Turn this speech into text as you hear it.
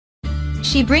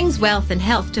She brings wealth and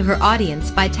health to her audience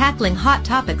by tackling hot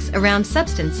topics around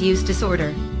substance use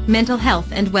disorder, mental health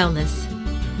and wellness.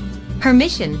 Her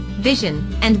mission,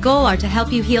 vision, and goal are to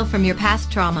help you heal from your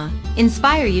past trauma,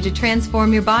 inspire you to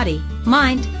transform your body,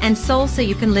 mind, and soul so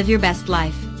you can live your best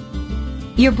life.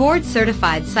 Your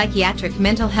board-certified psychiatric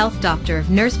mental health doctor,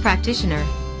 nurse practitioner,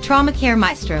 trauma care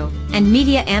maestro, and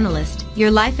media analyst,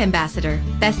 your life ambassador,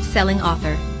 best-selling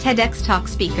author, TEDx Talk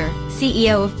speaker,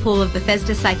 CEO of Pool of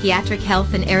Bethesda Psychiatric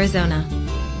Health in Arizona.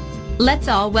 Let's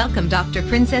all welcome Dr.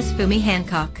 Princess Fumi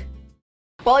Hancock.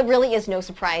 Well, it really is no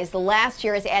surprise. The last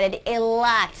year has added a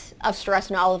lot of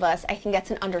stress on all of us. I think that's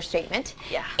an understatement.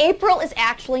 Yeah. April is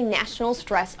actually National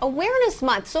Stress Awareness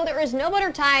Month, so there is no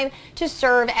better time to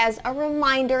serve as a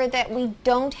reminder that we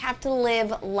don't have to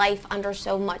live life under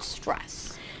so much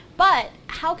stress. But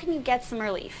how can you get some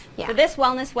relief? Yeah. For this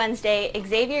Wellness Wednesday,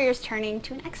 Xavier is turning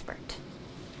to an expert.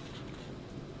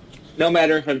 No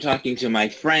matter if I'm talking to my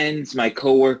friends, my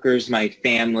coworkers, my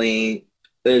family,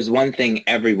 there's one thing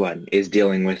everyone is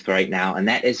dealing with right now, and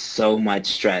that is so much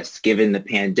stress. Given the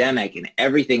pandemic and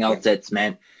everything else that's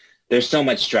meant, there's so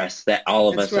much stress that all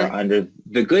of us are under.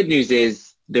 The good news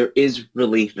is there is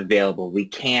relief available. We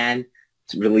can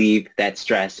relieve that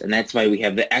stress, and that's why we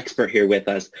have the expert here with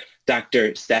us,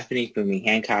 Dr. Stephanie Fumi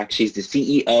Hancock. She's the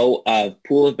CEO of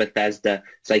Pool of Bethesda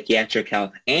Psychiatric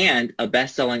Health and a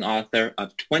best-selling author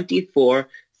of 24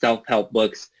 self-help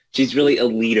books. She's really a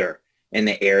leader in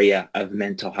the area of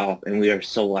mental health, and we are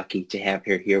so lucky to have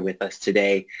her here with us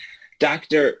today.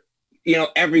 Doctor,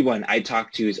 everyone I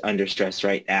talk to is under stress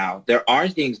right now. There are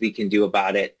things we can do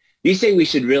about it. You say we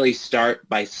should really start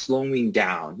by slowing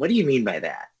down. What do you mean by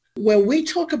that? When we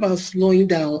talk about slowing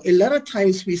down, a lot of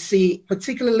times we see,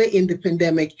 particularly in the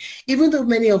pandemic, even though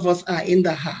many of us are in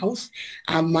the house,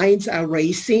 our minds are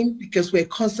racing because we're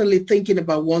constantly thinking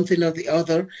about one thing or the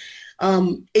other.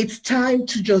 It's time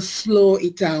to just slow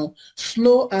it down,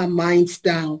 slow our minds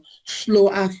down, slow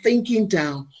our thinking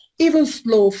down, even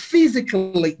slow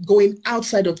physically going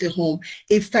outside of the home.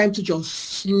 It's time to just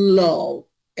slow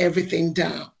everything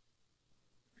down.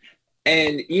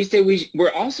 And you say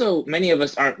we're also, many of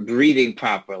us aren't breathing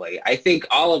properly. I think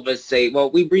all of us say, well,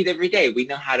 we breathe every day. We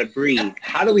know how to breathe.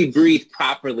 How do we breathe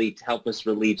properly to help us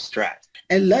relieve stress?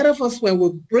 A lot of us, when we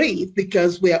breathe,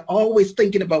 because we're always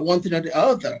thinking about one thing or the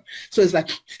other, so it's like,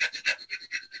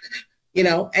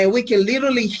 and we can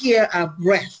literally hear our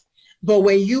breath. But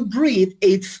when you breathe,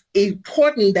 it's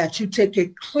important that you take a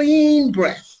clean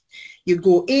breath. You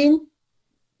go in,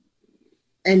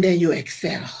 and then you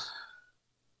exhale.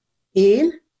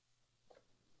 In,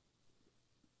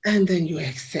 and then you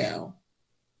exhale.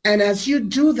 And as you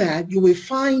do that, you will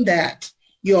find that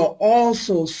you're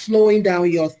also slowing down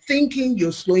your thinking,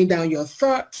 you're slowing down your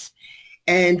thoughts.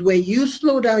 And when you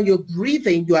slow down your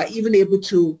breathing, you are even able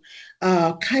to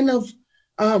know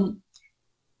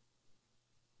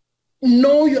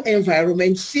your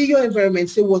environment, see your environment,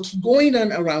 see what's going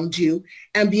on around you,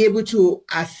 and be able to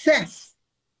assess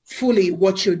fully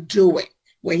what you're doing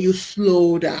when you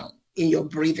slow down in your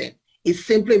breathing. It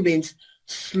simply means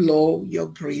slow your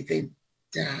breathing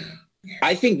down.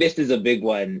 I think this is a big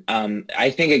one. I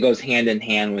think it goes hand in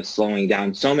hand with slowing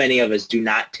down. So many of us do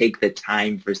not take the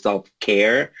time for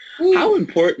self-care. How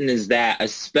important is that,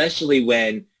 especially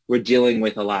when we're dealing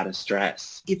with a lot of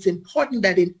stress? It's important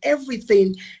that in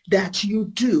everything that you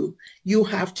do, you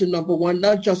have to, number one,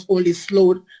 not just only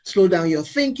slow down your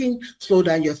thinking, slow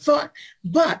down your thought,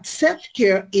 but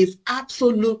self-care is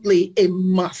absolutely a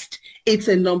must. It's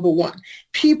a number one.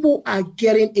 People are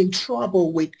getting in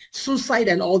trouble with suicide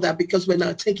and all that because we're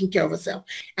not taking care of ourselves.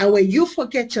 And when you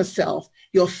forget yourself,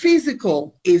 your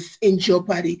physical is in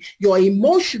jeopardy, your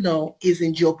emotional is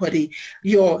in jeopardy,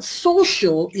 your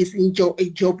social is in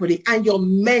jeopardy, and your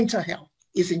mental health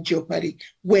is in jeopardy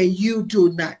when you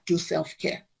do not do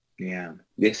self-care. Yeah,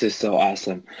 this is so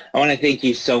awesome. I want to thank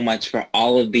you so much for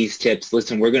all of these tips.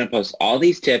 Listen, we're going to post all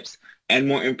these tips and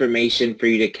more information for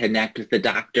you to connect with the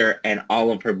doctor and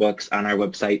all of her books on our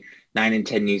website,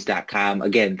 9and10news.com.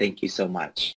 Again, thank you so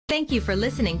much. Thank you for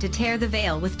listening to Tear the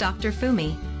Veil with Dr.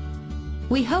 Fumi.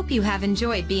 We hope you have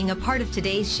enjoyed being a part of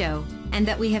today's show and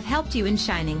that we have helped you in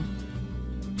shining.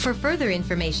 For further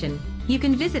information, you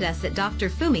can visit us at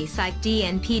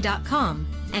drfumiPsychdnp.com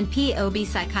and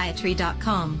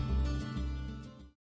pobpsychiatry.com.